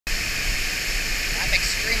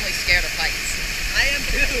extremely scared of heights. I am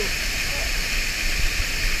too.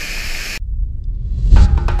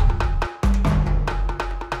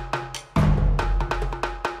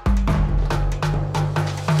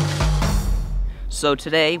 So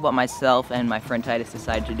today, what myself and my friend Titus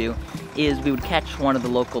decided to do is we would catch one of the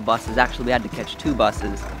local buses. Actually, we had to catch 2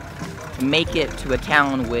 buses to make it to a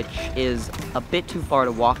town which is a bit too far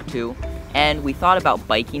to walk to. And we thought about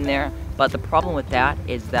biking there, but the problem with that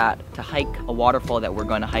is that to hike a waterfall that we're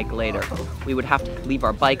going to hike later, we would have to leave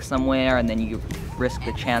our bike somewhere, and then you risk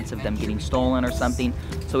the chance of them getting stolen or something.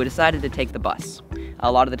 So we decided to take the bus.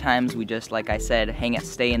 A lot of the times we just, like I said,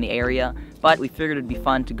 stay in the area, but we figured it'd be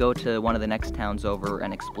fun to go to one of the next towns over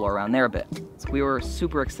and explore around there a bit. So we were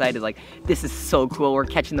super excited, like, this is so cool, we're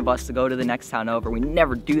catching the bus to go to the next town over. We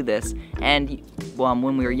never do this, and well,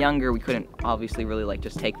 when we were younger, we couldn't obviously really like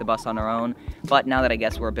just take the bus on our own, but now that I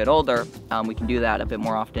guess we're a bit older, we can do that a bit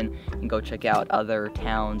more often and go check out other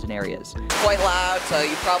towns and areas. Quite loud, so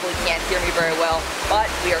you probably can't hear me very well, but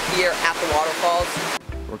we are here at the waterfalls.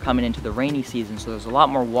 We're coming into the rainy season, so there's a lot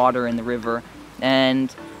more water in the river,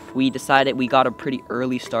 and we decided we got a pretty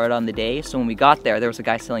early start on the day. So when we got there was a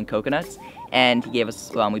guy selling coconuts, and he gave us,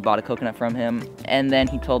 we bought a coconut from him, and then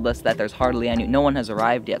he told us that there's hardly any, no one has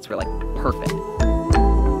arrived yet, so we're like, perfect.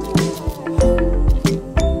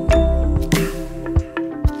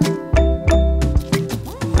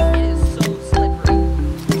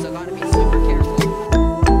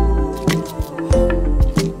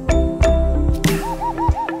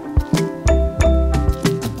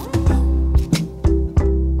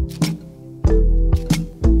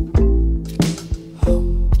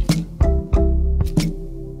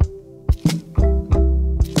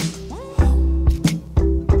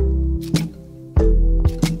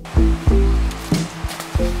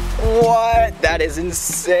 What? That is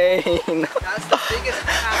insane. That's the biggest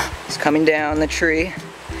pack. It's coming down the tree.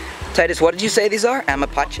 Titus, what did you say these are?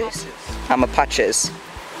 Amapaches? Amapaches.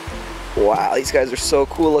 Wow, these guys are so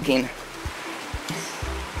cool looking.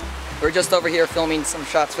 We're just over here filming some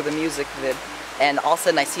shots for the music vid, and all of a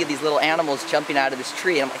sudden I see these little animals jumping out of this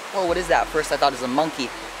tree, and I'm like, whoa, what is that? First I thought it was a monkey,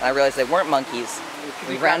 and I realized they weren't monkeys.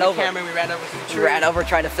 We ran over. We ran over to the tree. We ran over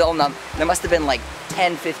trying to film them. There must have been like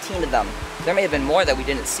 10, 15 of them. There may have been more that we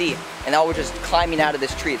didn't see, and all were just climbing out of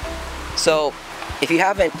this tree. So, if you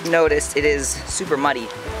haven't noticed, it is super muddy,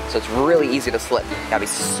 so it's really easy to slip. You gotta be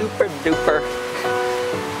super duper.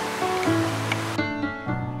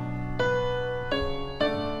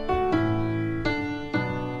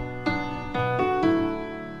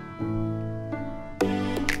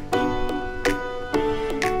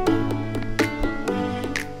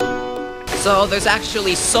 So there's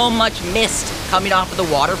actually so much mist coming off of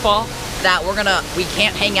the waterfall that we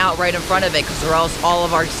can't hang out right in front of it, because or else all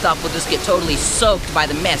of our stuff will just get totally soaked by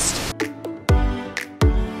the mist.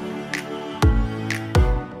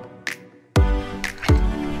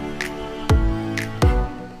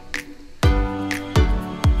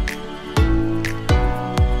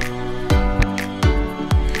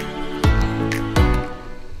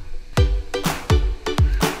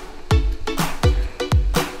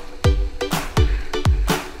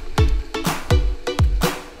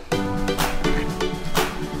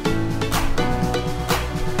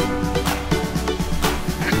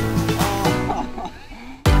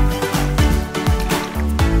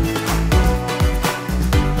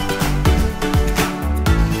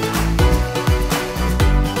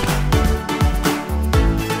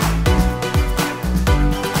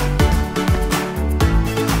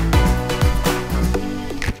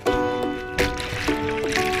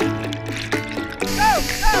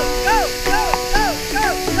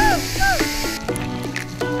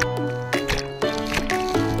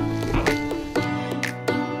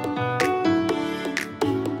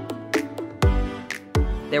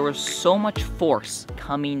 There was so much force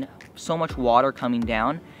coming, so much water coming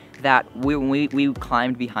down that when we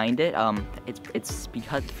climbed behind it, it's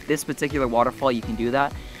because this particular waterfall you can do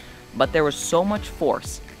that, but there was so much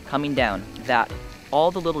force coming down that all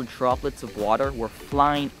the little droplets of water were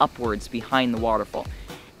flying upwards behind the waterfall.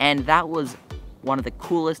 And that was one of the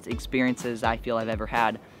coolest experiences I feel I've ever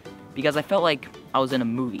had, because I felt like I was in a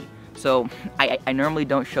movie. So I normally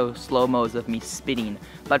don't show slow-mos of me spitting,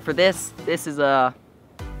 but for this is a,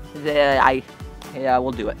 yeah,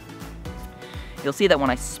 we'll do it. You'll see that when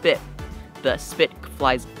I spit, the spit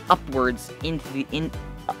flies upwards into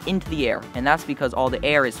the air, and that's because all the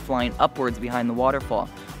air is flying upwards behind the waterfall.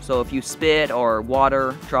 So if you spit or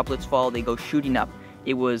water droplets fall, they go shooting up.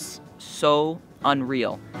 It was so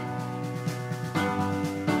unreal.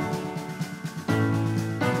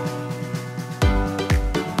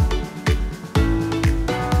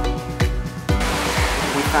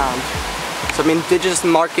 found some indigenous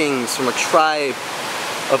markings from a tribe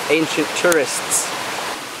of ancient tourists.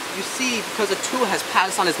 You see, because a tool has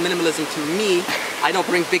passed on its minimalism to me, I don't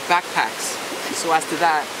bring big backpacks. So as to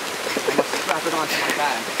that, I must strap it onto my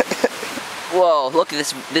bag. Whoa, look,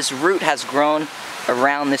 this root has grown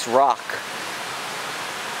around this rock.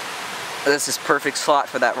 This is perfect slot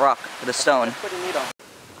for that rock, for the stone. That's pretty neat.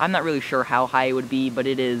 I'm not really sure how high it would be, but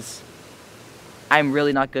it is... I'm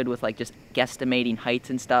really not good with like just guesstimating heights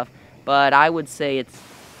and stuff, but I would say it's...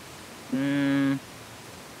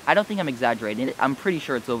 I don't think I'm exaggerating. I'm pretty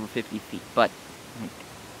sure it's over 50 feet, but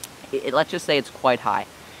let's just say it's quite high.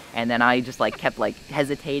 And then I just like kept like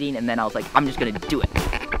hesitating, and then I was like, I'm just gonna do it.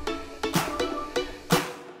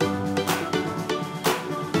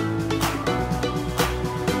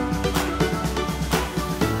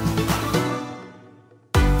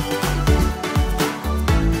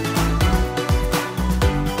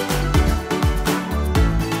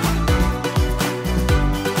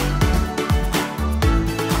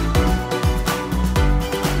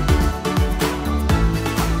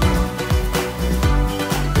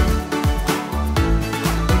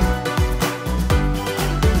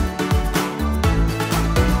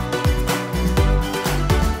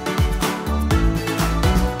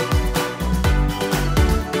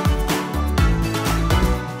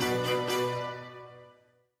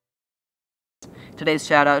 Today's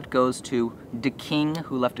shout out goes to The King,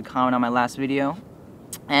 who left a comment on my last video,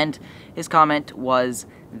 and his comment was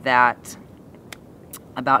that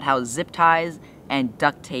about how zip ties and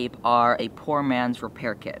duct tape are a poor man's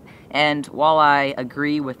repair kit. And while I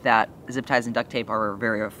agree with that, zip ties and duct tape are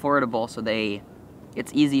very affordable, so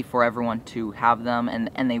it's easy for everyone to have them,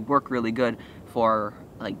 and they work really good for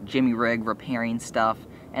like jimmy rig repairing stuff,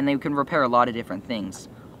 and they can repair a lot of different things.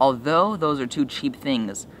 Although those are two cheap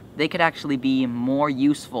things, they could actually be more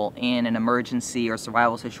useful in an emergency or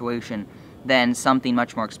survival situation than something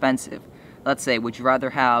much more expensive. Let's say, would you rather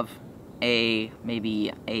have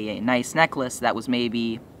maybe a nice necklace that was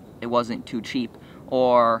maybe, it wasn't too cheap,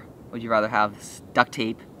 or would you rather have duct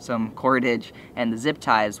tape, some cordage, and the zip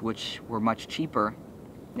ties, which were much cheaper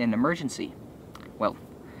in an emergency? Well,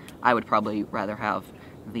 I would probably rather have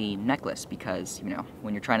the necklace because, you know,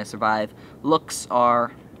 when you're trying to survive, looks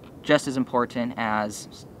are just as important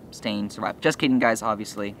as staying survive. Just kidding, guys,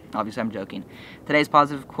 obviously I'm joking. Today's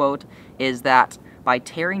positive quote is that by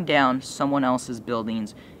tearing down someone else's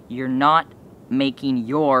buildings, you're not making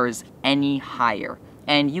yours any higher.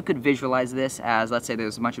 And you could visualize this as, let's say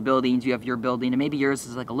there's a bunch of buildings, you have your building, and maybe yours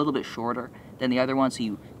is like a little bit shorter than the other one, so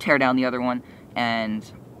you tear down the other one,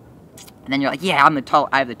 and then you're like, yeah,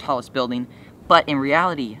 I have the tallest building. But in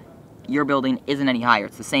reality, your building isn't any higher,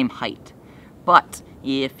 it's the same height. But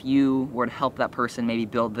if you were to help that person maybe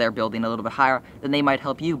build their building a little bit higher, then they might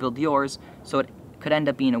help you build yours, so it could end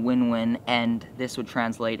up being a win-win, and this would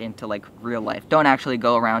translate into like real life. Don't actually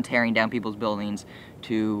go around tearing down people's buildings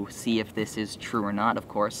to see if this is true or not, of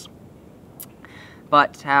course.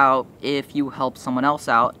 But how if you help someone else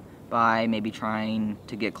out by maybe trying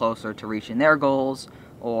to get closer to reaching their goals,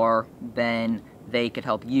 or then they could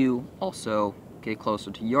help you also get closer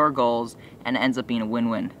to your goals, and it ends up being a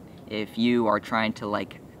win-win. If you are trying to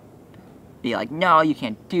like be like, no, you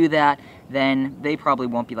can't do that, then they probably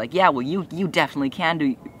won't be like, yeah, well, you definitely can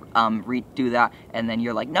do that, and then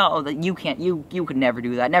you're like, no, that you can't, you could never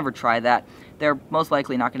do that, never try that. They're most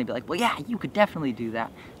likely not going to be like, well, yeah, you could definitely do that.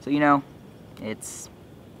 So, you know,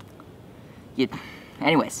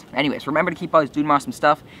 anyways, remember to keep always doing awesome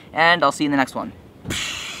stuff, and I'll see you in the next one.